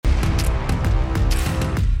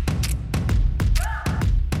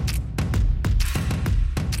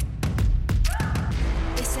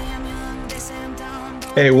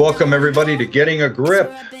Hey, welcome everybody to Getting a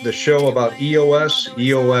Grip, the show about EOS,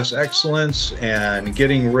 EOS excellence, and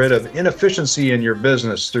getting rid of inefficiency in your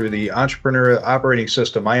business through the Entrepreneurial Operating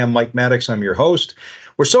System. I am Mike Maddox. I'm your host.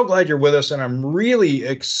 We're so glad you're with us, and I'm really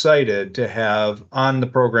excited to have on the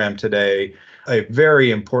program today a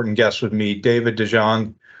very important guest with me, David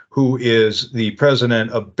DeJonge, who is the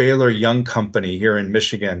president of Behler-Young Company here in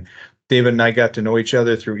Michigan. David and I got to know each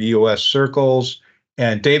other through EOS circles.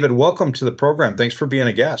 And David, welcome to the program. Thanks for being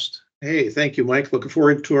a guest. Hey, thank you, Mike. Looking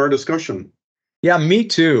forward to our discussion. Yeah, me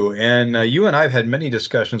too. And you and I have had many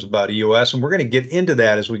discussions about EOS, and we're going to get into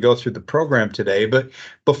that as we go through the program today. But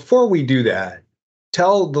before we do that,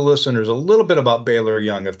 tell the listeners a little bit about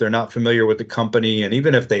Behler-Young if they're not familiar with the company, and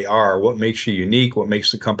even if they are, what makes you unique, what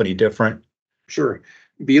makes the company different? Sure.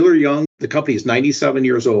 Behler-Young, the company is 97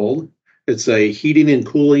 years old. It's a heating and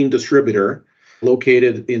cooling distributor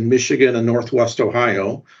located in Michigan and Northwest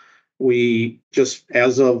Ohio. We just,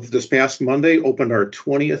 as of this past Monday, opened our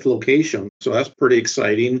 20th location. So that's pretty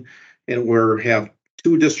exciting. And we have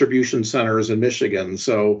 2 distribution centers in Michigan.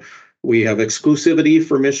 So we have exclusivity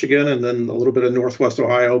for Michigan and then a little bit of Northwest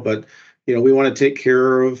Ohio. But, we want to take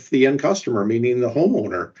care of the end customer, meaning the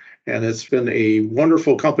homeowner. And it's been a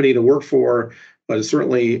wonderful company to work for, but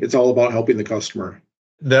it's all about helping the customer.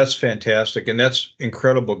 That's fantastic. And that's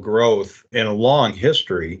incredible growth and a long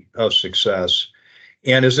history of success.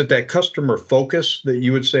 And is it that customer focus that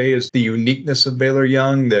you would say is the uniqueness of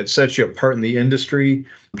Behler-Young that sets you apart in the industry?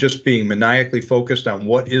 Just being maniacally focused on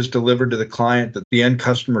what is delivered to the client, that the end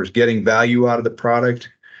customer is getting value out of the product?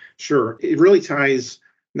 Sure. It really ties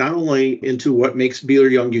not only into what makes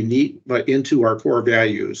Behler-Young unique, but into our core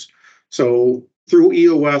values. So through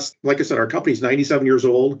EOS, like I said, our company's 97 years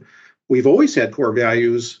old. We've always had core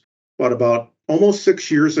values, but about almost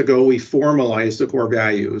 6 years ago, we formalized the core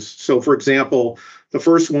values. So, for example, the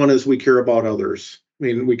first one is we care about others.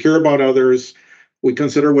 We care about others. We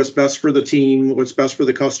consider what's best for the team, what's best for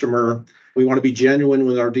the customer. We want to be genuine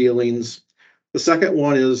with our dealings. The second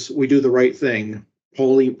one is we do the right thing,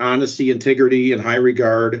 holding honesty, integrity, and high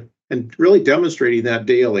regard, and really demonstrating that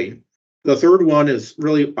daily. The third one is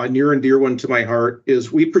really a near and dear one to my heart,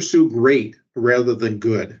 is we pursue great rather than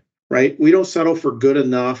good. Right? We don't settle for good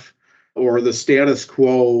enough or the status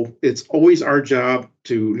quo. It's always our job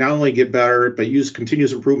to not only get better, but use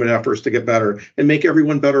continuous improvement efforts to get better and make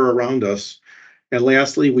everyone better around us. And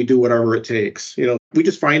lastly, we do whatever it takes. We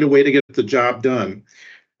just find a way to get the job done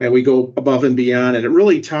and we go above and beyond. And it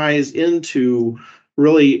really ties into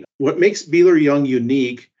really what makes Behler-Young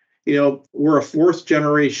unique. We're a 4th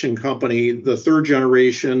generation company. The 3rd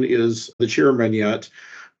generation is the chairman yet.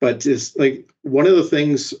 But it's like one of the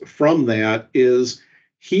things from that is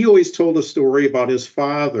he always told a story about his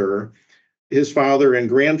father and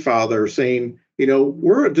grandfather saying,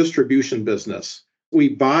 we're a distribution business. We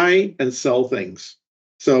buy and sell things.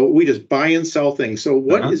 So we just buy and sell things. So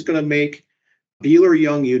what is going to make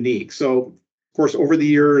Behler-Young unique? So, of course, over the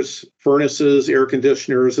years, furnaces, air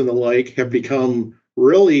conditioners, and the like have become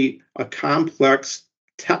really a complex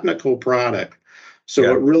technical product. So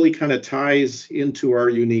It really kind of ties into our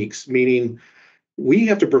uniques, meaning we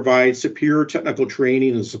have to provide superior technical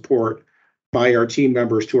training and support by our team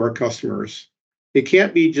members to our customers. It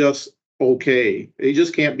can't be just okay. It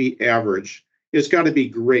just can't be average. It's got to be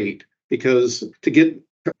great, because to get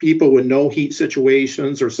people with no heat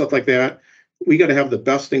situations or stuff like that, we got to have the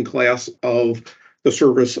best in class of the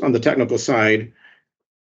service on the technical side.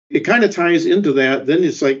 It kind of ties into that. Then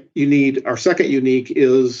it's like our second unique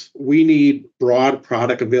is we need broad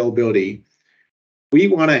product availability. We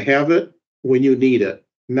want to have it when you need it,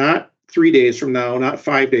 not 3 days from now, not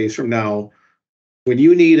 5 days from now. When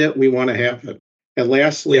you need it, we want to have it. And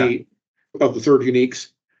lastly, of the third uniques,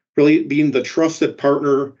 really being the trusted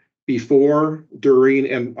partner before, during,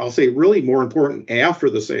 and I'll say really more important, after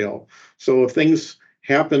the sale. So if things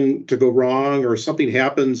happen to go wrong or something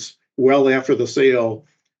happens well after the sale,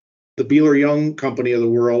 the Behler-Young company of the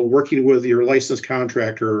world, working with your licensed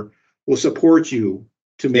contractor, will support you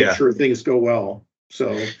to make sure things go well.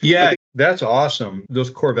 So that's awesome. Those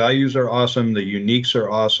core values are awesome. The uniques are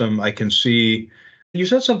awesome. I can see you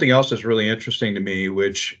said something else that's really interesting to me,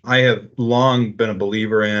 which I have long been a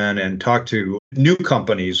believer in and talked to new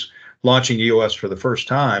companies launching EOS for the first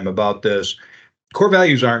time about this. Core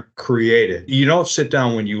values aren't created. You don't sit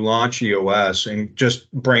down when you launch EOS and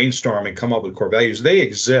just brainstorm and come up with core values. They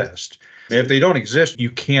exist. And if they don't exist,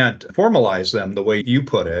 you can't formalize them the way you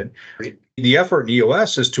put it. The effort in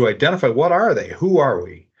EOS is to identify what are they? Who are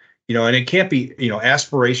we? And it can't be,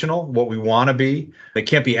 aspirational, what we want to be. It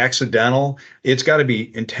can't be accidental. It's got to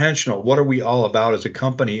be intentional. What are we all about as a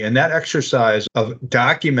company? And that exercise of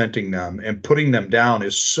documenting them and putting them down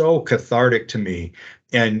is so cathartic to me.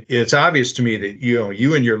 And it's obvious to me that,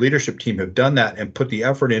 you and your leadership team have done that and put the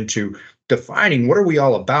effort into defining what are we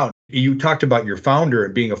all about. You talked about your founder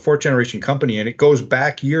and being a fourth generation company, and it goes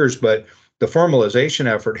back years, but the formalization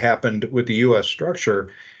effort happened with the U.S. structure,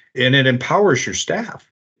 and it empowers your staff.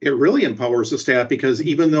 It really empowers the staff because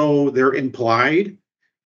even though they're implied,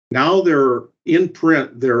 now they're in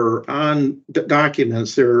print, they're on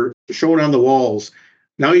documents, they're shown on the walls.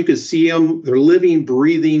 Now you can see them, they're living,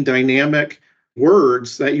 breathing, dynamic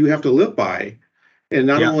words that you have to live by. And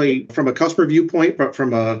not only from a customer viewpoint, but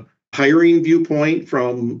from a hiring viewpoint,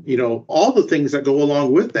 from all the things that go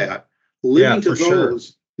along with that. Living to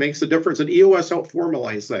those makes a difference, and EOS helped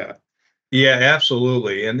formalize that. Yeah,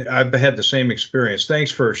 absolutely. And I've had the same experience.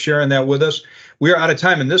 Thanks for sharing that with us. We are out of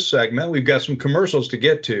time in this segment. We've got some commercials to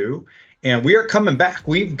get to, and we are coming back.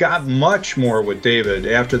 We've got much more with David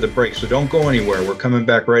after the break, so don't go anywhere. We're coming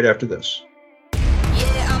back right after this.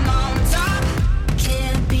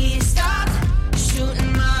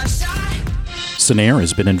 Sanair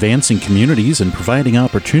has been advancing communities and providing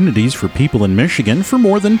opportunities for people in Michigan for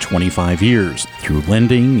more than 25 years. Through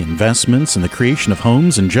lending, investments, and the creation of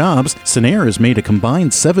homes and jobs, Sanair has made a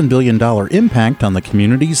combined $7 billion impact on the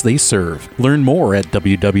communities they serve. Learn more at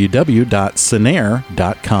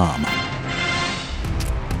www.sanair.com.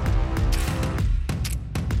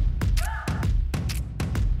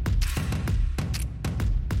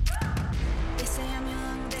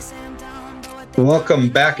 Welcome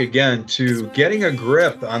back again to Getting a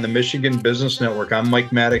Grip on the Michigan Business Network. I'm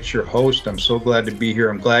Mike Maddox, your host. I'm so glad to be here.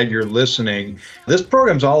 I'm glad you're listening. This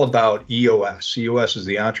program's all about EOS. EOS is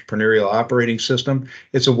the Entrepreneurial Operating System.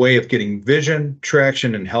 It's a way of getting vision,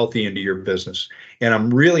 traction, and healthy into your business. And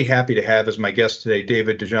I'm really happy to have as my guest today,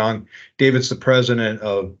 David DeJonge. David's the president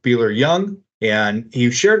of Behler-Young. And he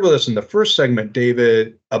shared with us in the first segment,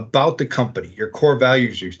 David, about the company, your core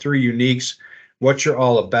values, your three uniques, what you're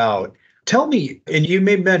all about. Tell me, and you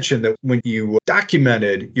may mention that when you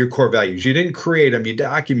documented your core values, you didn't create them, you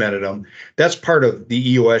documented them. That's part of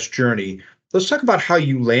the EOS journey. Let's talk about how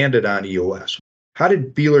you landed on EOS. How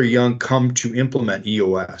did Behler-Young come to implement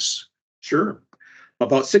EOS? Sure.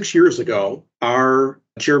 About 6 years ago, our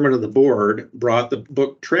chairman of the board brought the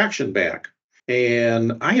book Traction back.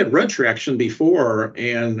 And I had read Traction before,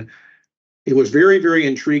 and it was very, very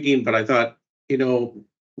intriguing. But I thought,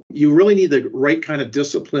 you really need the right kind of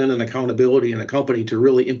discipline and accountability in a company to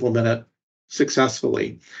really implement it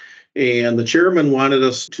successfully. And the chairman wanted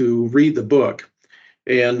us to read the book.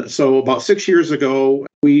 And so about 6 years ago,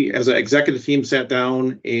 we as an executive team sat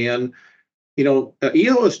down, and,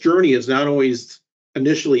 EOS journey is not always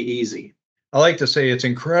initially easy. I like to say it's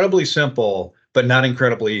incredibly simple, but not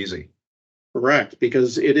incredibly easy. Correct,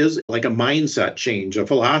 because it is like a mindset change, a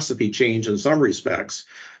philosophy change in some respects,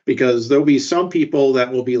 because there'll be some people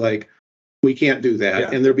that will be like, we can't do that. Yeah.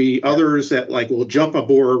 And there'll be others that will jump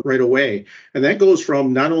aboard right away. And that goes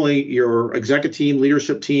from not only your executive team,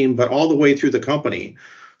 leadership team, but all the way through the company.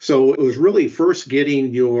 So it was really first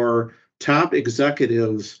getting your top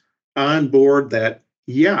executives on board that,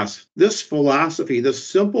 yes, this philosophy, this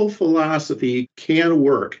simple philosophy can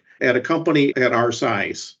work at a company at our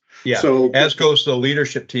size. Yeah. So as goes the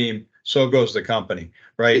leadership team, so goes the company,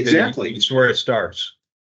 right? Exactly. It's where it starts.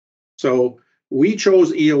 So we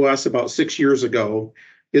chose EOS about 6 years ago.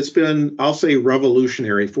 It's been, I'll say,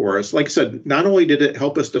 revolutionary for us. Like I said, not only did it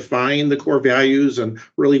help us define the core values and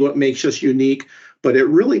really what makes us unique, but it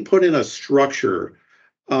really put in a structure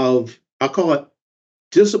of, I'll call it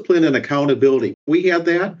discipline and accountability. We had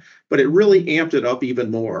that, but it really amped it up even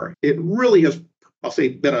more. It really has, I'll say,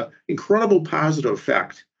 been an incredible positive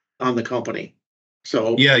effect on the company.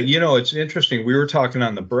 So yeah, it's interesting. We were talking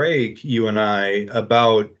on the break, you and I,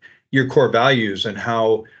 about your core values and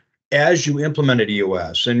how as you implemented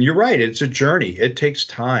EOS, and you're right, it's a journey. It takes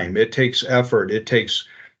time, it takes effort, it takes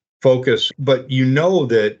focus, but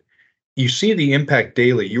that you see the impact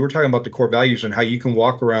daily. You were talking about the core values and how you can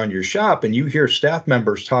walk around your shop and you hear staff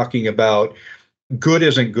members talking about good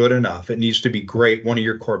isn't good enough. It needs to be great, one of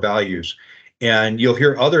your core values. And you'll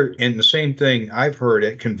hear and the same thing I've heard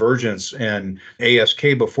at Convergence and ASK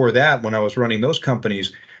before that, when I was running those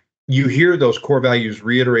companies, you hear those core values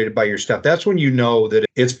reiterated by your staff. That's when you know that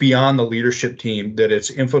it's beyond the leadership team, that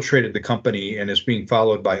it's infiltrated the company and it's being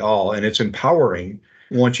followed by all. And it's empowering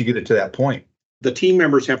once you get it to that point. The team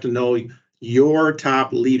members have to know your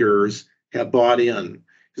top leaders have bought in.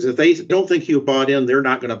 Because if they don't think you bought in, they're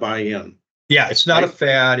not going to buy in. Yeah, it's not a Right.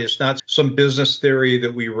 fad. It's not some business theory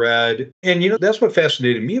that we read. And, that's what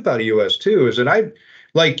fascinated me about EOS too, is that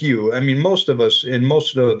like you, I mean, most of us and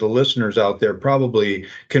most of the listeners out there probably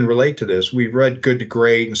can relate to this. We read Good to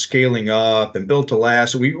Great and Scaling Up and Built to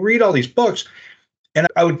Last. And we read all these books. And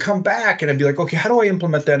I would come back and I'd be like, okay, how do I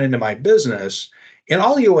implement that into my business? And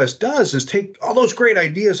all EOS does is take all those great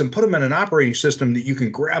ideas and put them in an operating system that you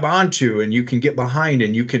can grab onto and you can get behind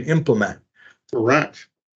and you can implement. Correct.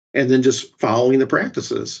 And then just following the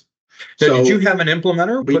practices. So So did you have an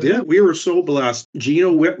implementer? we did. We were so blessed.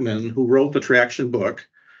 Gino Whitman, who wrote the Traction book,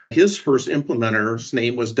 his first implementer's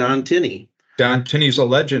name was Don Tinney. Don Tinney's a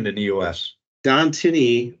legend in EOS. Don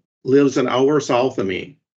Tinney lives an hour south of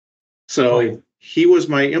me. So Oh. he was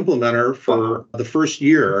my implementer for the first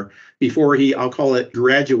year before he, I'll call it,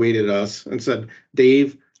 graduated us and said,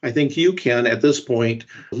 Dave, I think you can, at this point,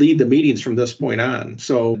 lead the meetings from this point on.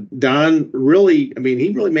 So Don really,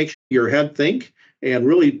 he really makes your head think and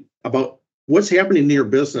really about what's happening in your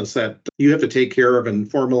business that you have to take care of and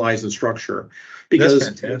formalize and structure. Because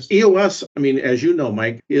That's fantastic. EOS, as you know,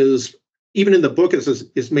 Mike, is, even in the book, it says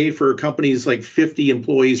it's made for companies like 50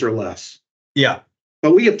 employees or less. Yeah.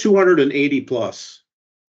 But we have 280 plus.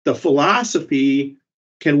 The philosophy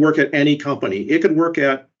can work at any company. It could work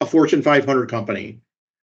at a Fortune 500 company.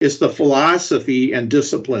 It's the philosophy and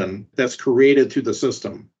discipline that's created through the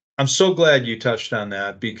system. I'm so glad you touched on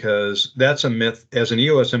that, because that's a myth. As an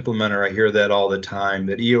EOS implementer, I hear that all the time,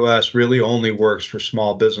 that EOS really only works for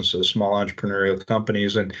small businesses, small entrepreneurial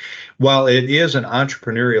companies. And while it is an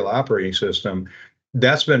entrepreneurial operating system,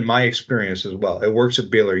 that's been my experience as well. It works at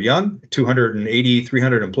Behler-Young, 280,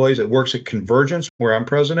 300 employees. It works at Convergence, where I'm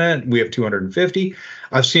president. We have 250.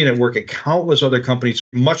 I've seen it work at countless other companies,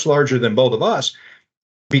 much larger than both of us,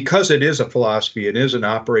 because it is a philosophy, it is an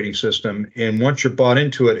operating system. And once you're bought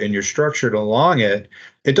into it and you're structured along it,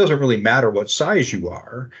 it doesn't really matter what size you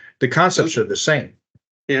are. The concepts are the same.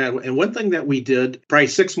 Yeah, and one thing that we did probably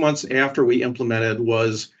 6 months after we implemented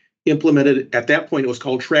at that point, it was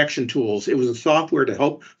called Traction Tools. It was a software to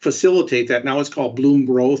help facilitate that. Now it's called Bloom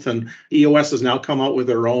Growth, and EOS has now come out with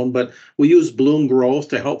their own, but we use Bloom Growth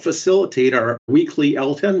to help facilitate our weekly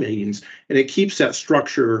L10 meetings, and it keeps that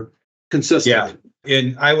structure consistent. Yeah.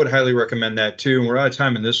 And I would highly recommend that too. And we're out of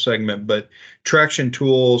time in this segment, but Traction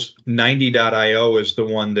Tools 90.io is the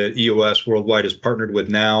one that EOS Worldwide is partnered with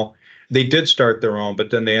now. They did start their own,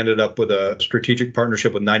 but then they ended up with a strategic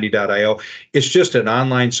partnership with 90.io. It's just an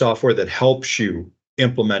online software that helps you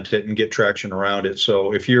implement it and get traction around it.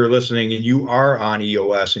 So if you're listening and you are on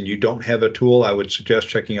EOS and you don't have a tool, I would suggest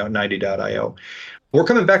checking out 90.io. We're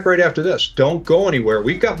coming back right after this. Don't go anywhere.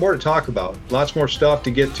 We've got more to talk about, lots more stuff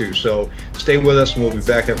to get to. So stay with us and we'll be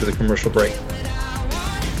back after the commercial break.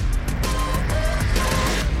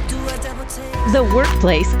 The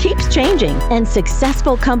workplace keeps changing, and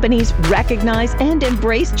successful companies recognize and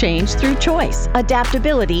embrace change through choice,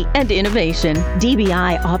 adaptability, and innovation.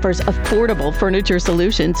 DBI offers affordable furniture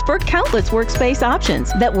solutions for countless workspace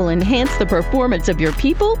options that will enhance the performance of your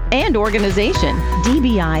people and organization.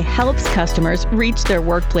 DBI helps customers reach their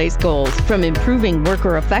workplace goals, from improving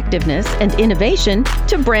worker effectiveness and innovation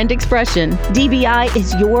to brand expression. DBI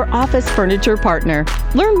is your office furniture partner.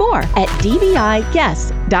 Learn more at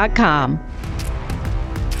dbiyes.com.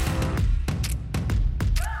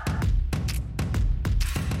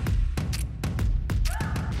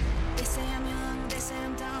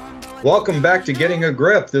 Welcome back to Getting a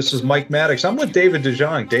Grip. This is Mike Maddox. I'm with David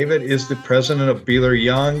DeJonge. David is the president of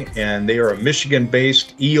Behler-Young, and they are a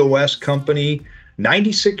Michigan-based EOS company,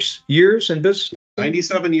 96 years in business.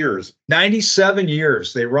 97 years. 97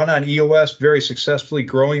 years. They run on EOS very successfully,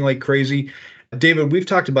 growing like crazy. David, we've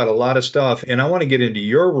talked about a lot of stuff, and I want to get into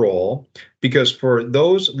your role, because for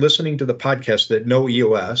those listening to the podcast that know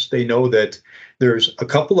EOS, they know that there's a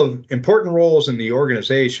couple of important roles in the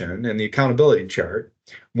organization and the accountability chart.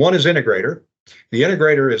 One is integrator. The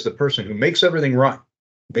integrator is the person who makes everything run,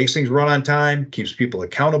 makes things run on time, keeps people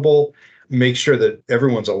accountable, makes sure that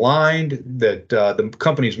everyone's aligned, that the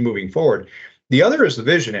company's moving forward. The other is the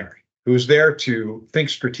visionary, who's there to think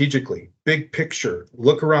strategically, big picture,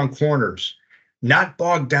 look around corners, not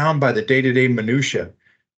bogged down by the day-to-day minutia.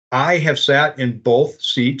 I have sat in both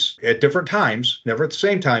seats at different times, never at the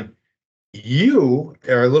same time. You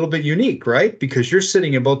are a little bit unique, right? Because you're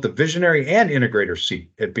sitting in both the visionary and integrator seat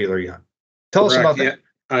at Behler-Young. Tell us about that.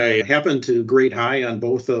 Yeah. I happen to grade high on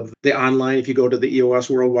both of the online. If you go to the EOS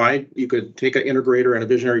Worldwide, you could take an integrator and a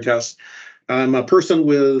visionary test. I'm a person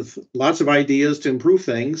with lots of ideas to improve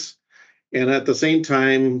things, and at the same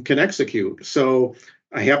time can execute. So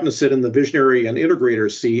I happen to sit in the visionary and integrator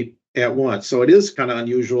seat at once. So it is kind of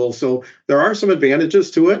unusual. So there are some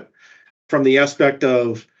advantages to it. from the aspect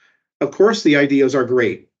of course, the ideas are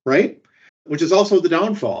great, right? Which is also the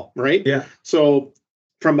downfall, right? Yeah. So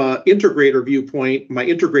from an integrator viewpoint, my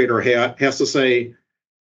integrator hat has to say,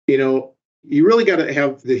 you really got to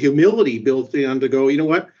have the humility built in to go, you know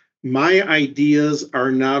what? My ideas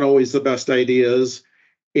are not always the best ideas,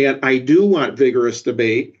 and I do want vigorous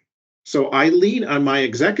debate. So I lean on my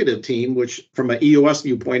executive team, which from an EOS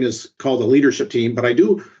viewpoint is called a leadership team, but I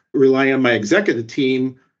do rely on my executive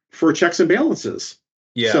team for checks and balances.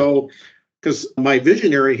 Yeah. So, because my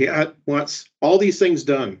visionary hat wants all these things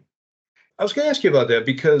done. I was going to ask you about that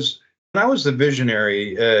because when I was the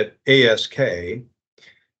visionary at ASK,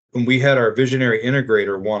 when we had our Visionary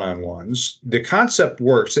Integrator one-on-ones, the concept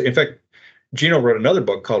works. In fact, Gino wrote another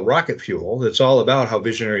book called Rocket Fuel that's all about how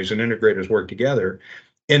visionaries and integrators work together.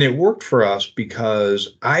 And it worked for us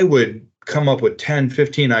because I would come up with 10,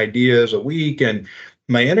 15 ideas a week, and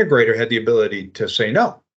my integrator had the ability to say,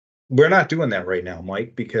 no, we're not doing that right now,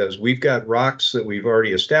 Mike, because we've got rocks that we've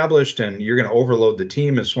already established and you're going to overload the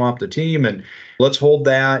team and swamp the team, and let's hold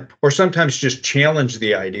that. Or sometimes just challenge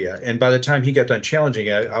the idea. And by the time he got done challenging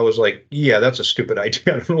it, I was like, yeah, that's a stupid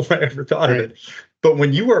idea. I don't know why I ever thought of it. But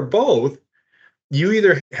when you are both, you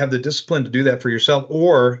either have the discipline to do that for yourself,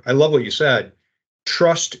 or I love what you said,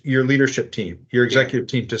 trust your leadership team, your executive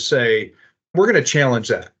team to say, we're going to challenge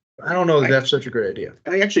that. I don't know if that's such a great idea.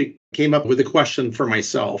 I actually came up with a question for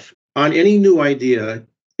myself. On any new idea,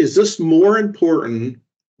 is this more important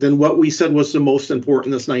than what we said was the most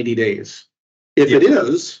important this 90 days? If it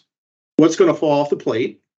is, what's going to fall off the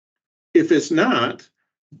plate? If it's not,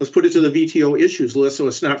 let's put it to the VTO issues list so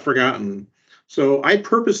it's not forgotten. So I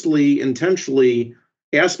purposely, intentionally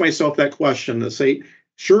ask myself that question to say,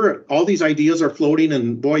 sure, all these ideas are floating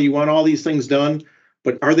and boy, you want all these things done,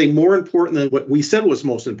 but are they more important than what we said was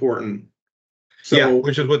most important? So,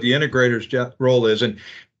 which is what the integrator's role is. And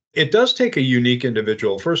it does take a unique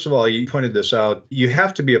individual. First of all, you pointed this out. You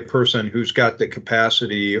have to be a person who's got the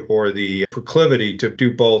capacity or the proclivity to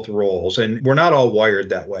do both roles. And we're not all wired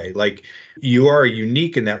that way. Like, you are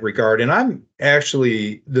unique in that regard. And I'm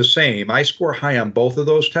actually the same. I score high on both of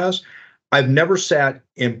those tests. I've never sat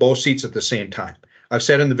in both seats at the same time. I've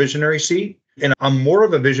sat in the visionary seat, and I'm more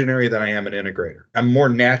of a visionary than I am an integrator. I'm more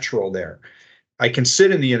natural there. I can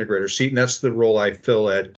sit in the integrator seat, and that's the role I fill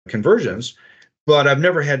at Conversions. But I've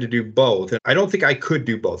never had to do both. And I don't think I could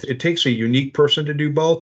do both. It takes a unique person to do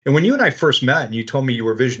both. And when you and I first met and you told me you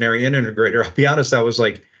were visionary and integrator, I'll be honest, I was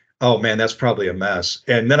like, oh man, that's probably a mess.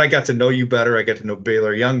 And then I got to know you better. I got to know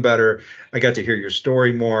Behler-Young better. I got to hear your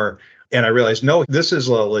story more. And I realized, no, this is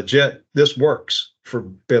legit. This works for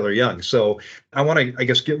Behler-Young. So I want to, I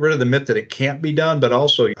guess, get rid of the myth that it can't be done. But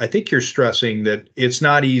also, I think you're stressing that it's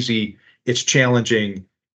not easy, it's challenging,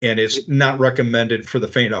 and it's not recommended for the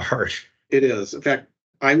faint of heart. It is. In fact,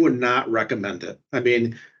 I would not recommend it. I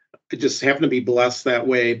mean, I just happen to be blessed that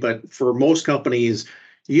way. But for most companies,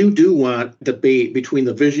 you do want debate between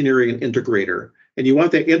the visionary and integrator. And you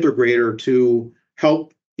want the integrator to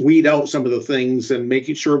help weed out some of the things and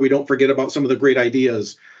making sure we don't forget about some of the great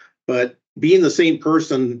ideas. But being the same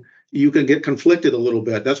person, you can get conflicted a little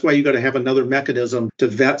bit. That's why you got to have another mechanism to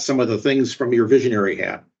vet some of the things from your visionary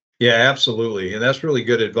hat. Yeah, absolutely. And that's really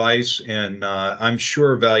good advice. And I'm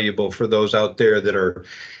sure valuable for those out there that are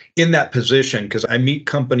in that position, because I meet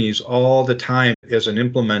companies all the time as an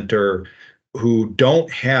implementer who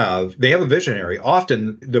they have a visionary.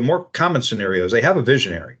 Often the more common scenarios, they have a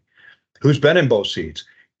visionary who's been in both seats,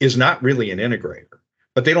 is not really an integrator,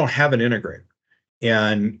 but they don't have an integrator.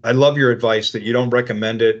 And I love your advice that you don't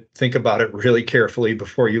recommend it. Think about it really carefully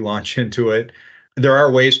before you launch into it. There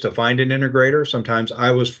are ways to find an integrator. Sometimes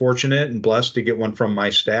I was fortunate and blessed to get one from my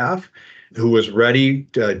staff who was ready.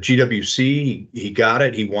 GWC, he got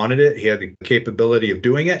it. He wanted it. He had the capability of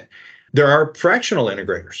doing it. There are fractional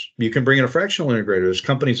integrators. You can bring in a fractional integrator. There's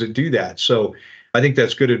companies that do that. So I think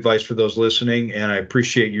that's good advice for those listening, and I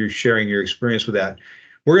appreciate you sharing your experience with that.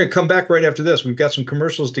 We're going to come back right after this. We've got some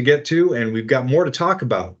commercials to get to, and we've got more to talk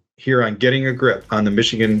about here on Getting a Grip on the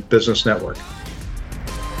Michigan Business Network.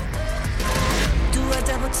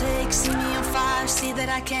 See me on fire, see that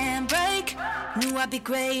I can break. Knew I'd be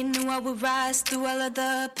great, knew I would rise through all of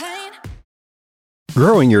the pain.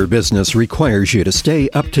 Growing your business requires you to stay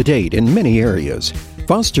up to date in many areas.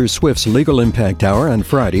 Foster Swift's Legal Impact Hour on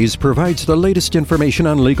Fridays provides the latest information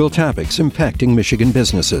on legal topics impacting Michigan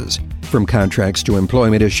businesses, from contracts to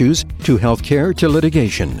employment issues to healthcare to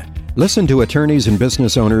litigation. Listen to attorneys and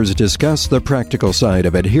business owners discuss the practical side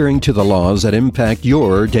of adhering to the laws that impact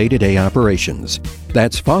your day-to-day operations.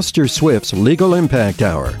 That's Foster Swift's Legal Impact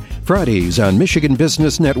Hour, Fridays on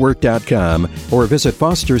MichiganBusinessNetwork.com or visit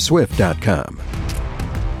fosterswift.com.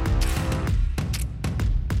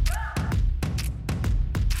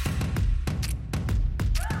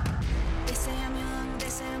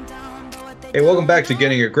 Hey, welcome back to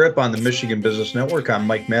Getting a Grip on the Michigan Business Network. I'm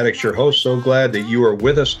Mike Maddox, your host. So glad that you are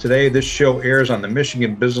with us today. This show airs on the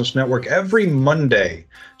Michigan Business Network every Monday.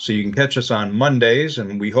 So you can catch us on Mondays,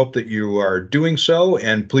 and we hope that you are doing so.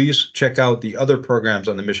 And please check out the other programs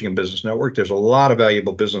on the Michigan Business Network. There's a lot of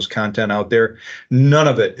valuable business content out there. None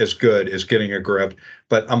of it as good as Getting a Grip,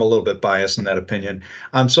 but I'm a little bit biased in that opinion.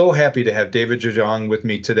 I'm so happy to have David DeJonge with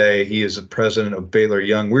me today. He is the president of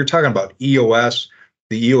Behler-Young. We're talking about EOS,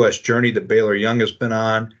 the EOS journey that Behler-Young has been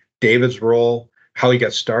on, David's role, how he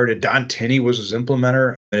got started. Don Tinney was his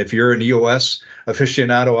implementer. And if you're an EOS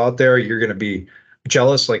aficionado out there, you're going to be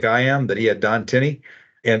jealous like I am that he had Don Tinney.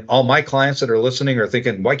 And all my clients that are listening are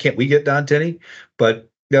thinking, why can't we get Don Tinney? But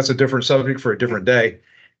that's a different subject for a different day.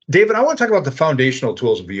 David, I want to talk about the foundational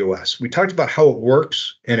tools of EOS. We talked about how it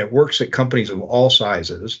works, and it works at companies of all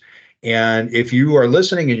sizes. And if you are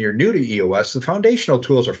listening and you're new to EOS, the foundational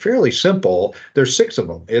tools are fairly simple. There's 6 of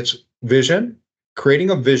them. It's vision, creating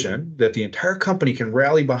a vision that the entire company can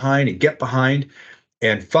rally behind and get behind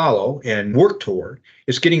and follow and work toward.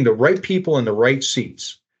 It's getting the right people in the right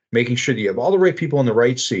seats, making sure that you have all the right people in the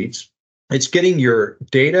right seats. It's getting your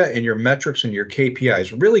data and your metrics and your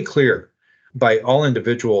KPIs really clear by all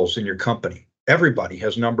individuals in your company. Everybody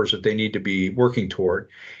has numbers that they need to be working toward.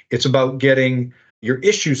 It's about getting your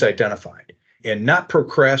issues identified and not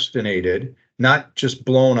procrastinated, not just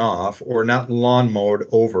blown off or not lawn mowed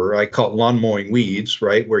over. I call it lawn mowing weeds,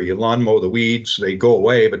 right? Where you lawn mow the weeds, they go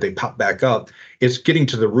away, but they pop back up. It's getting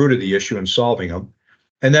to the root of the issue and solving them.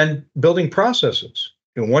 And then building processes.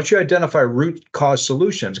 And once you identify root cause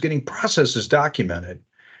solutions, getting processes documented.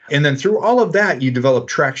 And then through all of that, you develop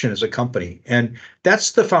traction as a company. And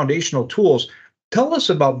that's the foundational tools. Tell us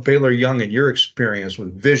about Behler-Young and your experience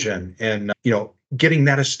with vision and, getting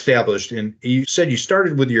that established. And you said you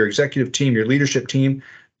started with your executive team, your leadership team.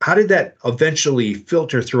 How did that eventually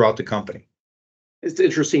filter throughout the company? It's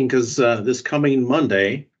interesting because this coming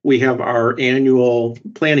Monday, we have our annual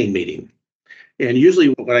planning meeting. And usually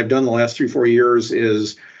what I've done the last 3-4 years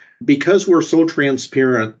is because we're so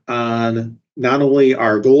transparent on not only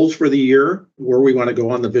our goals for the year, where we want to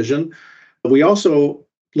go on the vision, but we also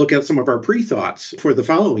look at some of our pre-thoughts for the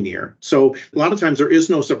following year. So a lot of times there is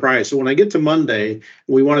no surprise. So when I get to Monday,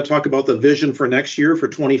 we want to talk about the vision for next year for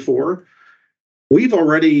 24. We've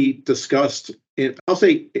already discussed, I'll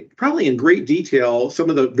say probably in great detail, some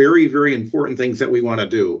of the very, very important things that we want to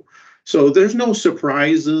do. So there's no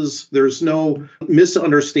surprises. There's no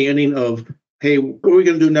misunderstanding of, hey, what are we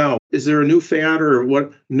going to do now? Is there a new fad or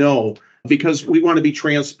what? No, because we want to be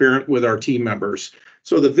transparent with our team members.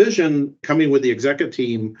 So the vision coming with the executive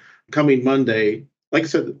team coming Monday, like I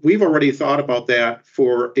said, we've already thought about that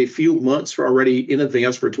for a few months already in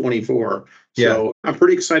advance for 24. Yeah. So I'm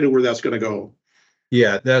pretty excited where that's going to go.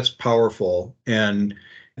 Yeah, that's powerful. And,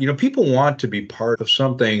 people want to be part of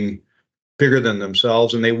something bigger than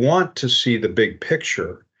themselves, and they want to see the big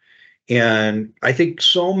picture. And I think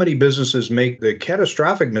so many businesses make the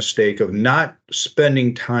catastrophic mistake of not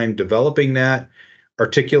spending time developing that,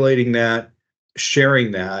 articulating that,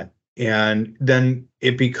 sharing that, and then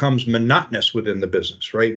it becomes monotonous within the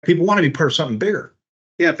business, right? People want to be part of something bigger.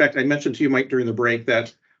 Yeah, in fact, I mentioned to you, Mike, during the break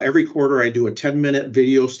that every quarter I do a 10-minute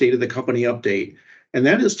video state of the company update. And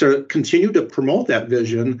that is to continue to promote that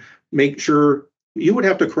vision, make sure you would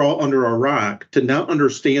have to crawl under a rock to not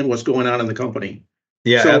understand what's going on in the company.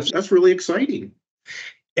 Yeah, so that's really exciting.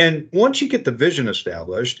 And once you get the vision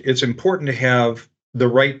established, it's important to have the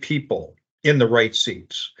right people in the right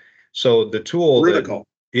seats. So the tool, critical.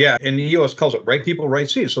 And the EOS calls it right people, right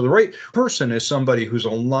seats. So the right person is somebody who's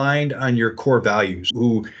aligned on your core values,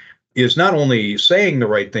 who is not only saying the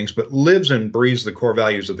right things, but lives and breathes the core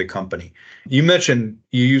values of the company. You mentioned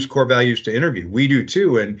you use core values to interview. We do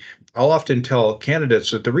too. And I'll often tell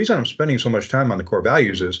candidates that the reason I'm spending so much time on the core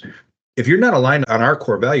values is if you're not aligned on our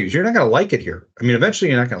core values, you're not going to like it here. I mean, eventually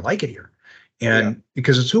you're not going to like it here. And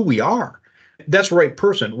because it's who we are. That's the right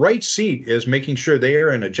person. Right seat is making sure they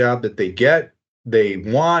are in a job that they get, they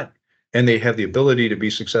want, and they have the ability to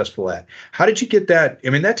be successful at. How did you get that?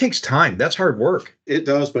 I mean, that takes time. That's hard work. It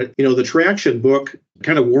does. But, the traction book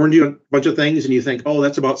kind of warned you a bunch of things and you think, oh,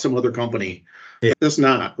 that's about some other company. Yeah. That's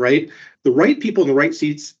not, right? The right people in the right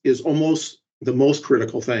seats is almost the most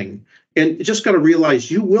critical thing. And you just got to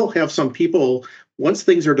realize you will have some people, once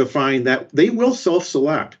things are defined, that they will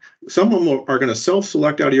self-select. Some of them are going to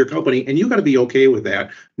self-select out of your company, and you got to be okay with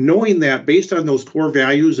that, knowing that based on those core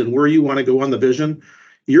values and where you want to go on the vision,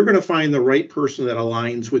 you're going to find the right person that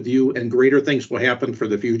aligns with you, and greater things will happen for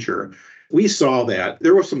the future. We saw that.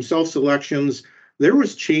 There were some self-selections. There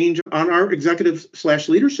was change on our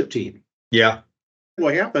executive/leadership team. Yeah.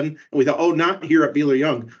 what happened. And we thought, oh, not here at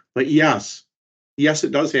Behler-Young. But yes,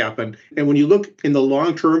 it does happen. And when you look in the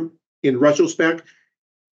long term, in retrospect,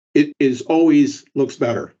 it is always looks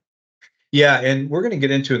better. Yeah, and we're going to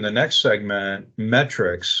get into in the next segment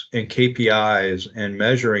metrics and KPIs and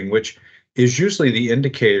measuring, which is usually the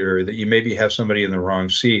indicator that you maybe have somebody in the wrong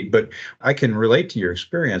seat. But I can relate to your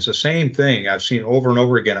experience. The same thing I've seen over and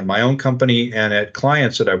over again at my own company and at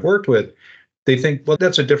clients that I've worked with. They think, well,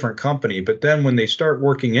 that's a different company. But then when they start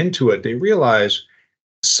working into it, they realize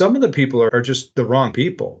some of the people are just the wrong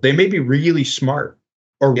people. They may be really smart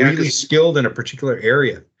or really skilled in a particular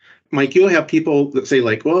area. Mike, you'll have people that say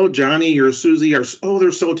like, well, Johnny or Susie are, oh,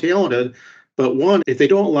 they're so talented. But one, if they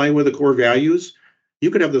don't align with the core values, you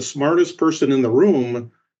could have the smartest person in the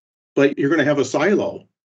room, but you're going to have a silo.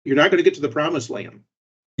 You're not going to get to the promised land.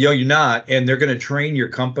 You're not. And they're going to drain your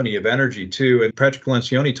company of energy too. And Patrick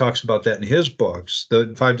Lencioni talks about that in his books,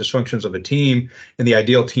 The 5 Dysfunctions of a Team and the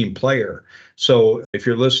Ideal Team Player. So if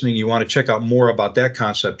you're listening, you want to check out more about that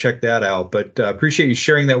concept, check that out. But appreciate you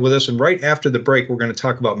sharing that with us. And right after the break, we're going to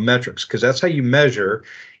talk about metrics because that's how you measure.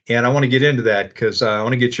 And I want to get into that because I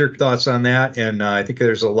want to get your thoughts on that. And I think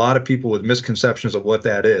there's a lot of people with misconceptions of what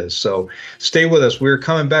that is. So stay with us. We're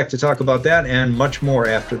coming back to talk about that and much more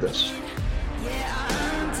after this.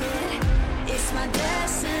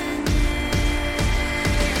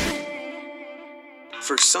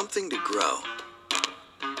 For something to grow,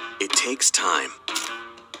 it takes time.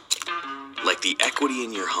 Like the equity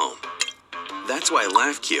in your home. That's why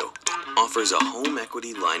LaughQ offers a home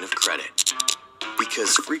equity line of credit.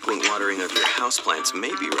 Because frequent watering of your houseplants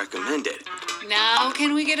may be recommended. Now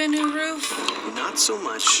can we get a new roof? Not so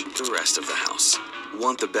much the rest of the house.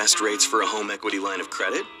 Want the best rates for a home equity line of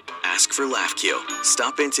credit? Ask for LaughQ.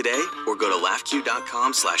 Stop in today or go to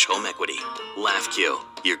laughq.com/home equity. LaughQ,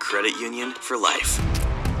 your credit union for life.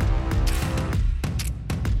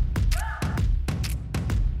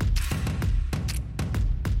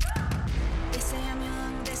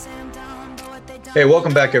 Hey,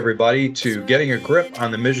 welcome back, everybody, to Getting a Grip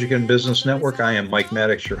on the Michigan Business Network. I am Mike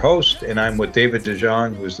Maddox, your host, and I'm with David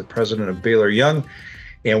DeJonge, who is the president of Behler-Young.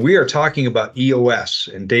 And we are talking about EOS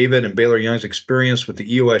and David and Behler-Young's experience with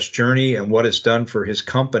the EOS journey and what it's done for his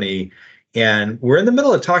company. And we're in the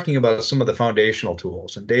middle of talking about some of the foundational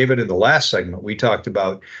tools. And David, in the last segment, we talked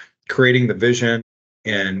about creating the vision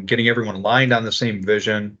and getting everyone aligned on the same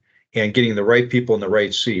vision and getting the right people in the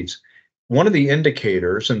right seats. One of the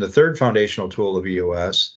indicators and the third foundational tool of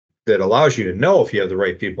EOS that allows you to know if you have the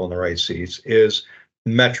right people in the right seats is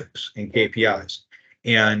metrics and KPIs.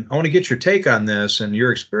 And I want to get your take on this and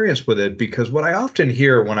your experience with it, because what I often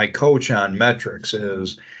hear when I coach on metrics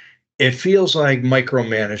is it feels like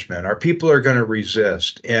micromanagement. Our people are going to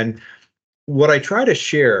resist. And what I try to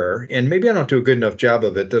share, and maybe I don't do a good enough job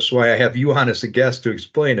of it, that's why I have you on as a guest to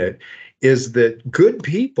explain it, is that good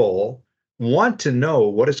people want to know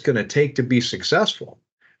what it's going to take to be successful.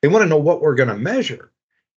 They want to know what we're going to measure.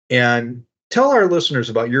 And tell our listeners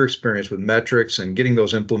about your experience with metrics and getting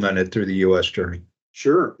those implemented through the EOS journey.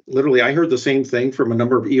 Sure. Literally, I heard the same thing from a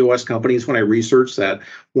number of EOS companies when I researched that.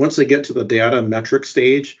 Once they get to the data metric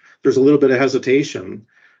stage, there's a little bit of hesitation.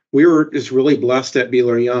 We were just really blessed at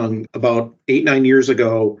Behler-Young. About 8-9 years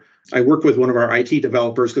ago, I worked with one of our IT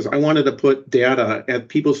developers because I wanted to put data at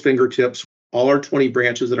people's fingertips, all our 20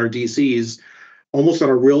 branches at our DCs, almost on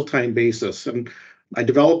a real-time basis. And I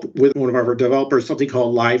developed with one of our developers something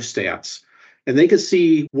called Live Stats. And they could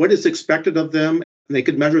see what is expected of them. And they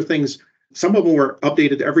could measure things. Some of them were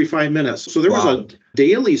updated every 5 minutes. So there was a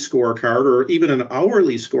daily scorecard or even an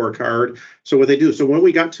hourly scorecard. So what they do, so when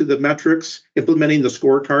we got to the metrics, implementing the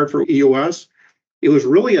scorecard for EOS, it was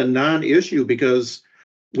really a non-issue because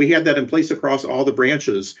we had that in place across all the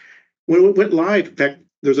branches. When it went live, in fact,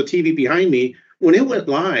 there's a TV behind me. When it went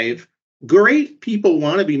live, great people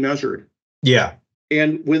want to be measured. Yeah.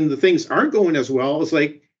 And when the things aren't going as well, it's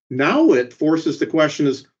like, now it forces the question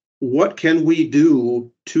is, what can we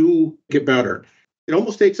do to get better? It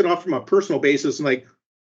almost takes it off from a personal basis and like,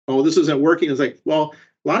 oh, this isn't working. It's like, well,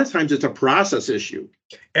 a lot of times it's a process issue.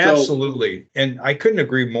 Absolutely. And I couldn't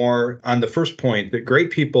agree more on the first point that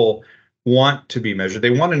great people want to be measured.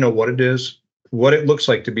 They want to know what it is, what it looks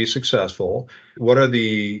like to be successful, what are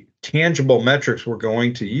the tangible metrics we're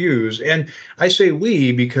going to use. And I say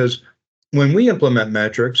we because when we implement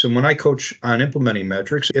metrics and when I coach on implementing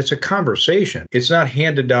metrics, it's a conversation. It's not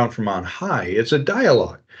handed down from on high. It's a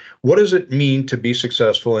dialogue. What does it mean to be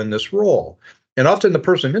successful in this role? And often the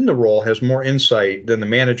person in the role has more insight than the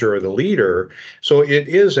manager or the leader. So it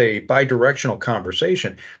is a bidirectional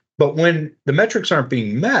conversation. But when the metrics aren't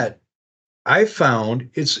being met, I've found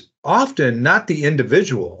it's often not the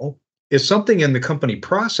individual, is something in the company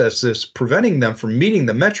process that's preventing them from meeting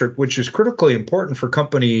the metric, which is critically important for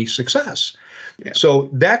company success. Yeah. So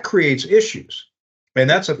that creates issues. And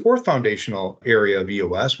that's a fourth foundational area of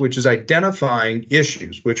EOS, which is identifying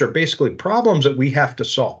issues, which are basically problems that we have to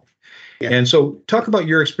solve. Yeah. And so talk about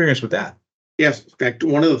your experience with that. Yes. In fact,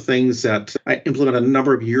 one of the things that I implemented a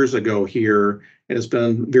number of years ago here, and it's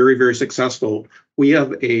been very, very successful. We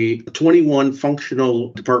have 21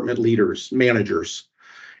 functional department leaders, managers,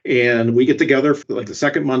 and we get together for like the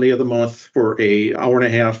second Monday of the month for an hour and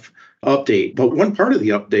a half update. But one part of the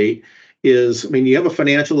update is, you have a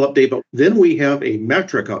financial update, but then we have a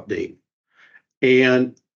metric update.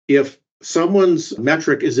 And if someone's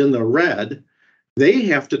metric is in the red, they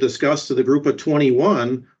have to discuss to the group of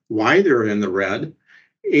 21 why they're in the red.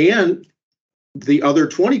 And the other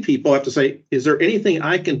 20 people have to say, is there anything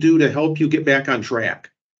I can do to help you get back on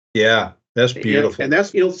track? Yeah, that's beautiful. And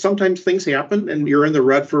that's, sometimes things happen and you're in the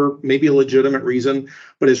red for maybe a legitimate reason,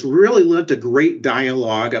 but it's really led to great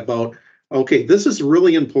dialogue about, okay, this is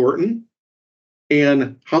really important.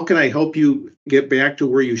 And how can I help you get back to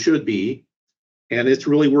where you should be? And it's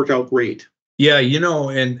really worked out great. Yeah,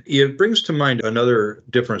 and it brings to mind another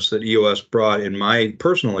difference that EOS brought in my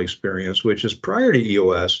personal experience, which is prior to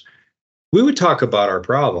EOS, we would talk about our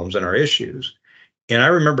problems and our issues. And I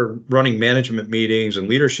remember running management meetings and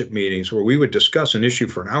leadership meetings where we would discuss an issue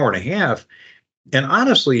for an hour and a half and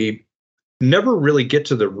honestly never really get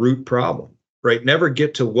to the root problem, right? Never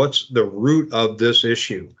get to what's the root of this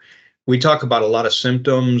issue. We talk about a lot of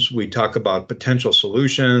symptoms. We talk about potential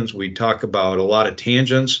solutions. We talk about a lot of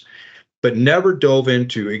tangents, but never dove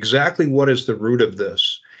into exactly what is the root of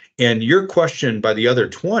this. And your question by the other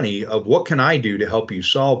 20 of what can I do to help you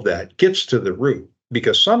solve that gets to the root,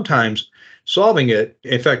 because sometimes solving it,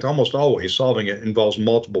 in fact, almost always solving it involves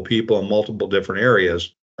multiple people in multiple different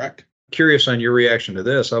areas. Correct. Curious on your reaction to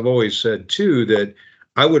this. I've always said too that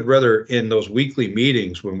I would rather in those weekly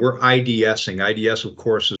meetings when we're IDSing, IDS of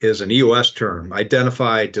course is an EOS term,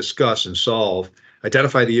 identify, discuss, and solve.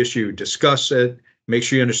 Identify the issue, discuss it, make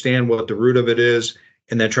sure you understand what the root of it is,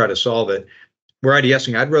 and then try to solve it. We're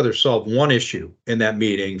IDSing, I'd rather solve one issue in that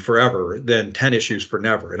meeting forever than 10 issues for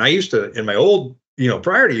never. And I used to, in my old,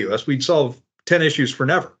 prior to EOS, we'd solve 10 issues for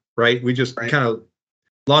never, right? We just kind of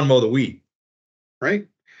lawn mow the weed. Right.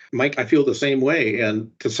 Mike, I feel the same way.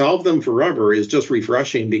 And to solve them forever is just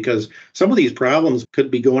refreshing because some of these problems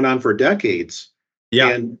could be going on for decades. Yeah.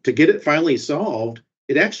 And to get it finally solved,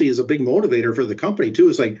 it actually is a big motivator for the company too.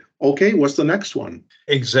 It's like, okay, what's the next one?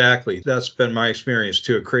 Exactly. That's been my experience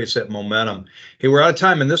too. It creates that momentum. Hey, we're out of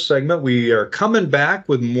time in this segment. We are coming back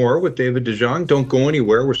with more with David DeJonge. Don't go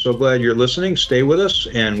anywhere. We're so glad you're listening. Stay with us,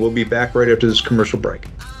 and we'll be back right after this commercial break.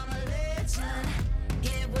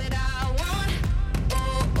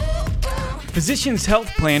 Physicians Health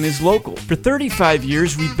Plan is local. For 35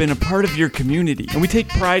 years, we've been a part of your community, and we take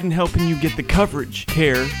pride in helping you get the coverage,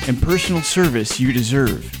 care, and personal service you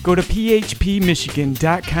deserve. Go to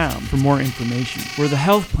phpmichigan.com for more information. We're the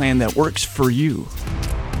health plan that works for you.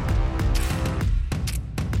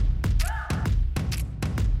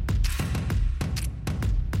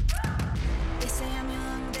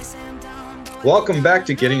 Welcome back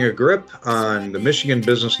to Getting a Grip on the Michigan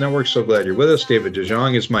Business Network. So glad you're with us. David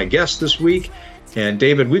DeJonge is my guest this week. And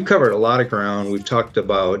David, we've covered a lot of ground. We've talked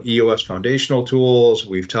about EOS foundational tools.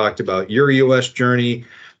 We've talked about your EOS journey,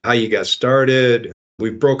 how you got started.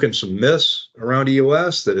 We've broken some myths around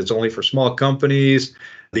EOS, that it's only for small companies,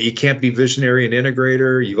 that you can't be visionary and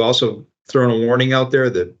integrator. You've also thrown a warning out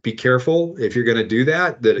there that be careful if you're going to do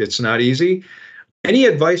that it's not easy. Any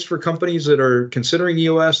advice for companies that are considering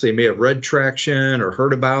EOS? They may have read traction or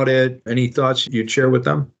heard about it. Any thoughts you'd share with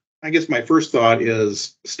them? I guess my first thought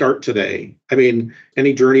is start today.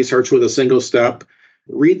 Any journey starts with a single step.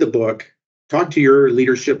 Read the book, talk to your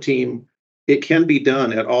leadership team. It can be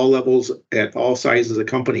done at all levels, at all sizes of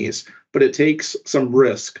companies, but it takes some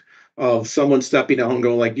risk of someone stepping out and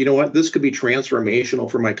going like, you know what, this could be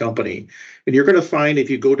transformational for my company. And you're going to find if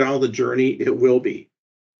you go down the journey, it will be.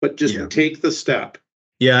 But just take the step.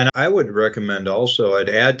 Yeah, and I would recommend also, I'd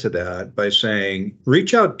add to that by saying,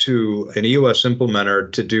 reach out to an EOS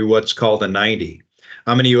implementer to do what's called a 90.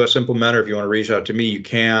 I'm an EOS implementer. If you want to reach out to me, you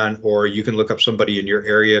can, or you can look up somebody in your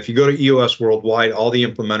area. If you go to EOS Worldwide, all the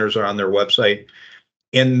implementers are on their website.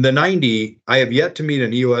 In the 90, I have yet to meet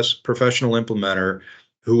an EOS professional implementer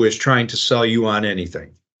who is trying to sell you on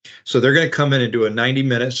anything. So they're going to come in and do a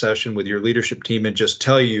 90-minute session with your leadership team and just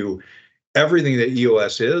tell you everything that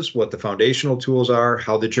EOS is, what the foundational tools are,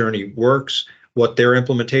 how the journey works, what their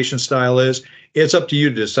implementation style is. it's up to you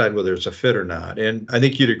to decide whether it's a fit or not. And I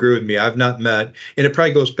think you'd agree with me. I've not met, and it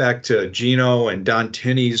probably goes back to Gino and Don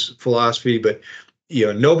Tinney's philosophy, but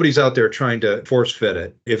nobody's out there trying to force fit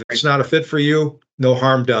it. If it's not a fit for you, no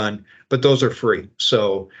harm done, but those are free.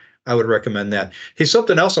 So I would recommend that. Hey,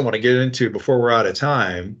 something else I want to get into before we're out of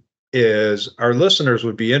time is our listeners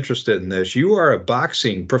would be interested in this. You are a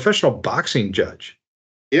professional boxing judge.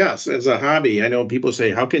 Yes, as a hobby. I know people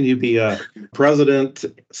say, how can you be a president,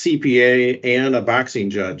 CPA, and a boxing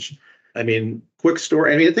judge? I mean, quick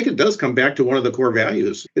story. I mean, I think it does come back to one of the core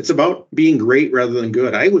values. It's about being great rather than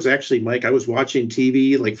good. I was actually, Mike, I was watching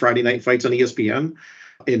TV, like Friday Night Fights on ESPN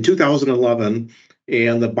in 2011,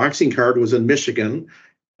 and the boxing card was in Michigan,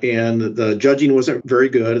 and the judging wasn't very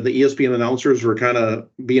good. The ESPN announcers were kind of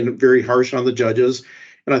being very harsh on the judges.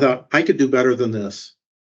 And I thought, I could do better than this.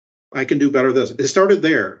 I can do better than this. It started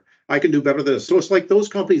there. I can do better than this. So it's like those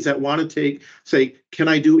companies that want to say, can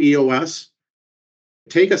I do EOS?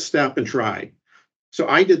 Take a step and try. So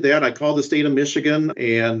I did that. I called the state of Michigan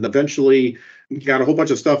and eventually got a whole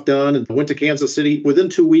bunch of stuff done and went to Kansas City. Within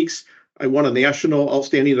 2 weeks, I won a National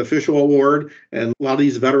Outstanding Official Award. And a lot of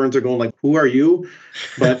these veterans are going like, who are you?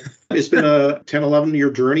 But it's been a 10,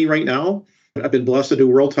 11-year journey right now. I've been blessed to do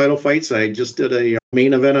world title fights. I just did a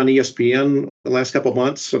main event on ESPN the last couple of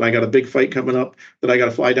months, and I got a big fight coming up that I got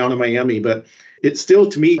to fly down to Miami. But it's still,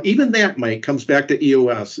 to me, even that, Mike, comes back to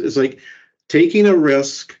EOS. It's like taking a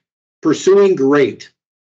risk, pursuing great.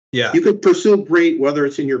 Yeah. You could pursue great, whether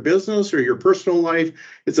it's in your business or your personal life.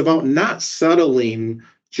 It's about not settling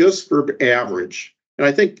just for average. And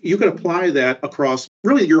I think you can apply that across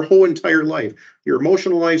really your whole entire life, your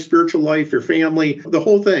emotional life, spiritual life, your family, the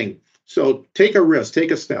whole thing. So take a risk,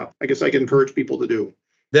 take a step. I guess I can encourage people to do.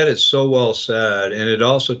 That is so well said. And it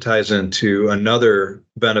also ties into another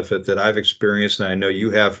benefit that I've experienced, and I know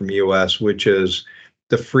you have from EOS, which is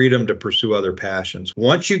the freedom to pursue other passions.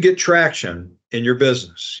 Once you get traction in your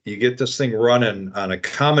business, you get this thing running on a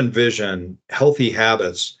common vision, healthy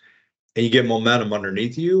habits, and you get momentum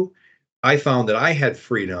underneath you. I found that I had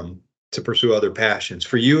freedom to pursue other passions.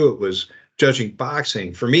 For you, it was judging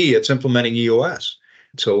boxing. For me, it's implementing EOS.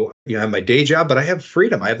 So, I have my day job, but I have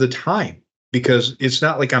freedom. I have the time because it's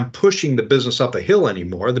not like I'm pushing the business up a hill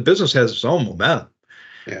anymore. The business has its own momentum,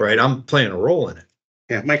 right? I'm playing a role in it.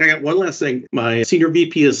 Yeah, Mike, I got one last thing. My senior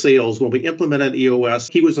VP of sales, when we implemented EOS,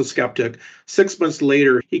 he was a skeptic. 6 months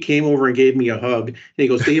later, he came over and gave me a hug. And he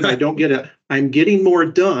goes, Dave, I don't get it. I'm getting more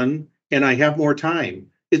done and I have more time.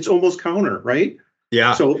 It's almost counter, right?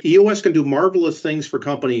 Yeah. So EOS can do marvelous things for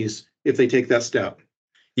companies if they take that step.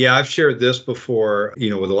 Yeah, I've shared this before,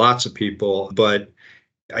 with lots of people, but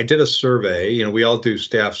I did a survey. We all do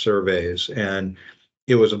staff surveys, and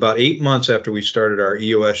it was about 8 months after we started our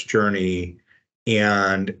EOS journey.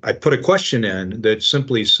 And I put a question in that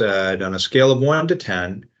simply said, on a scale of 1 to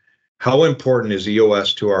 10, how important is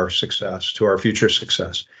EOS to our success, to our future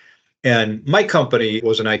success? And my company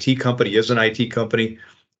was an IT company, is an IT company.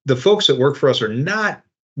 The folks that work for us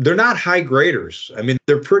they're not high graders. I mean,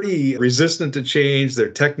 they're pretty resistant to change. They're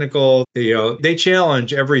technical. They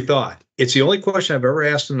challenge every thought. It's the only question I've ever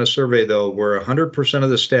asked in a survey, though, where 100% of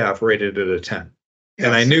the staff rated it a 10. Yes.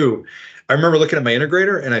 And I remember looking at my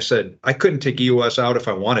integrator and I said, I couldn't take EOS out if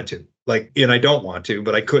I wanted to. And I don't want to,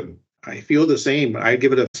 but I couldn't. I feel the same. I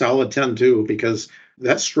give it a solid 10 too, because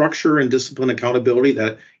that structure and discipline accountability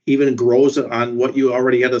that even grows on what you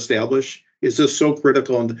already had established is just so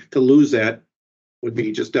critical. And to lose that would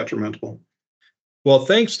be just detrimental. Well,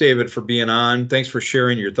 thanks, David, for being on. Thanks for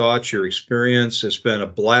sharing your thoughts, your experience. It's been a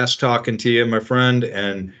blast talking to you, my friend.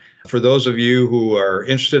 And for those of you who are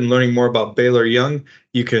interested in learning more about Behler-Young,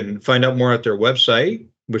 you can find out more at their website,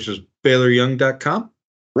 which is Behler-Young.com.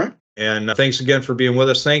 Right. And thanks again for being with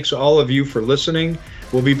us. Thanks all of you for listening.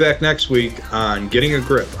 We'll be back next week on Getting a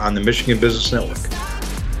Grip on the Michigan Business Network.